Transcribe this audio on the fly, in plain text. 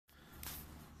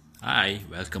Hi,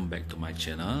 welcome back to my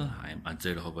channel. I'm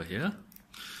Azir over here.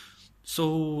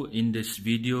 So in this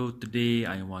video today,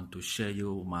 I want to share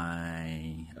you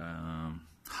my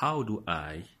how do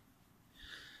I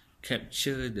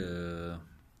capture the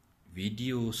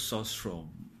video source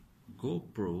from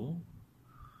GoPro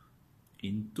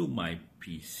into my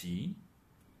PC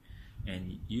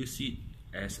and use it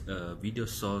as a video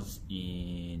source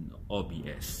in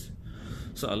OBS.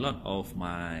 So a lot of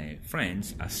my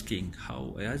friends asking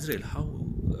how Azrael, how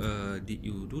did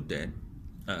you do that?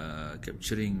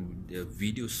 Capturing the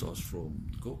video source from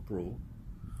GoPro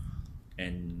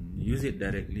and use it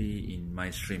directly in my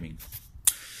streaming.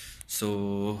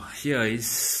 So here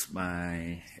is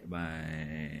my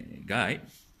guide.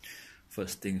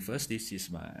 First thing first, this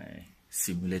is my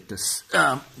simulators,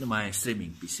 my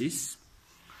streaming PCs.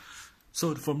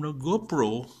 So from the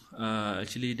GoPro,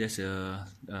 actually there's a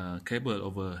cable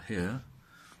over here.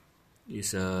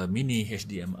 It's a mini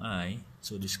HDMI.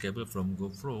 So this cable from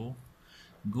GoPro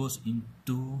goes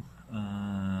into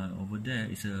over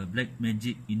there. It's a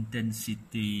Blackmagic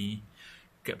intensity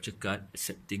capture card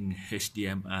accepting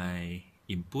HDMI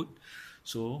input.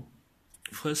 So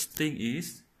first thing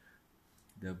is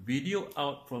the video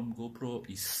out from GoPro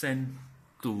is sent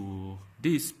to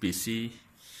this PC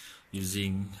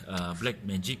using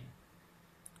Blackmagic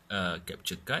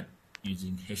capture card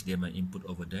using HDMI input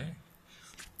over there,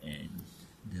 and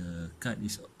the card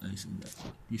is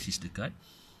this is the card.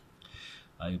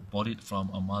 I bought it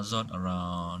from Amazon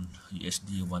around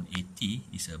USD 180.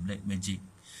 It's a Blackmagic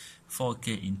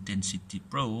 4K Intensity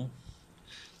Pro.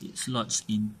 It slots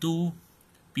into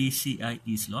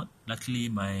PCIe slot. Luckily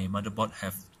my motherboard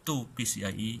have two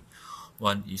PCIe.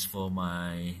 One is for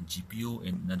my GPU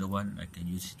and another one I can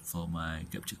use it for my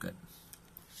capture card.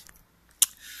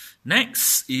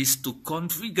 Next is to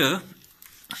configure,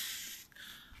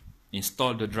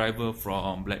 install the driver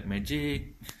from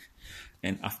Blackmagic,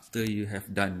 and after you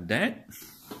have done that,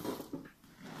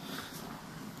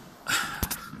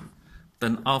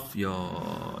 turn on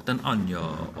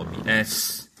your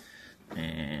OBS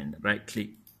and right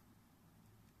click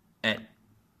add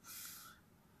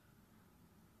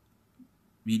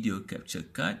video capture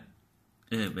card,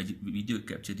 video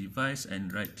capture device,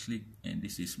 and right click, and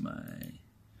this is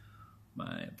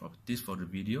my properties for the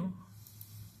video.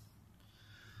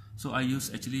 So I use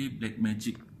actually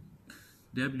Blackmagic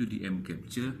WDM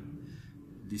capture.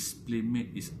 Display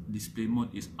mode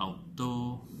is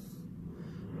auto.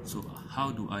 So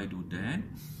how do I do that?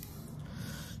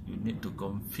 You need to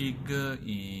configure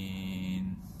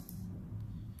in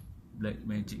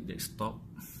Blackmagic desktop.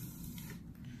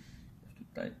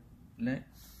 Type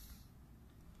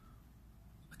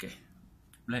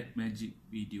Blackmagic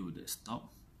video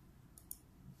desktop.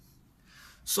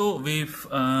 So with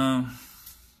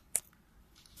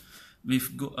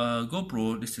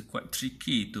GoPro, this is quite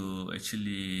tricky to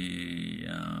actually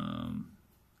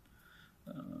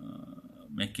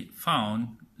make it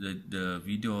found the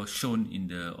video shown in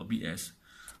the OBS.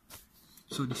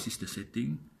 So this is the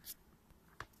setting,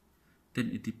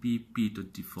 1080p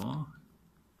p24.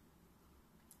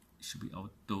 It should be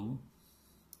auto.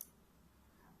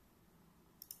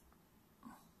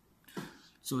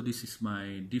 So this is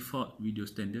my default video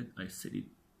standard. I set it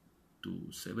to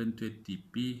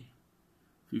 720p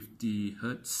 50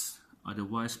 Hz.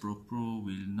 Otherwise GoPro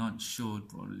will not show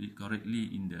correctly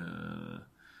in the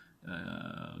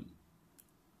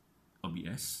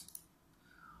OBS.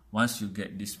 Once you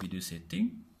get this video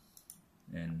setting,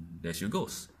 and there you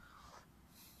goes.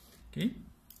 Okay.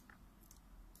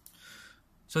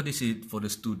 So this is for the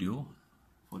studio.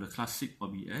 For the classic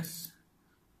OBS,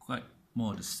 quite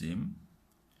more the same.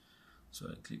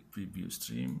 So I click preview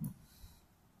stream.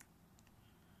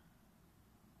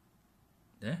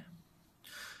 There.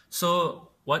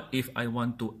 So what if I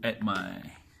want to add my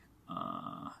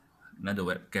another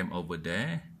webcam over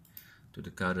there to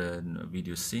the current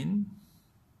video scene?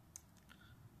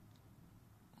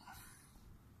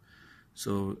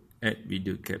 So add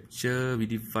video capture with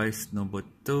device number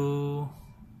 2.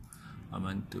 I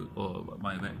want to, but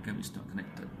my webcam is not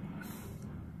connected.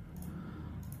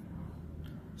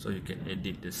 So you can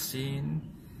edit the scene.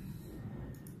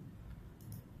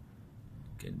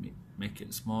 You can make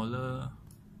it smaller.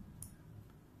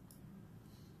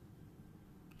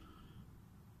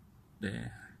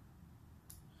 There.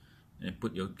 And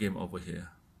put your game over here.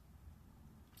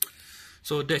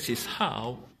 So that is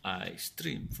how I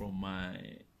stream from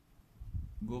my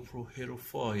GoPro HERO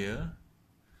 4 here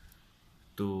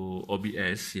to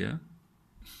OBS here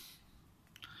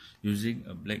using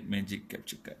a Blackmagic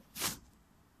capture card.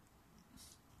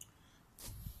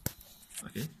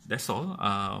 Okay, that's all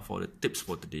for the tips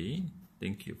for today.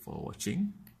 Thank you for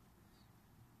watching.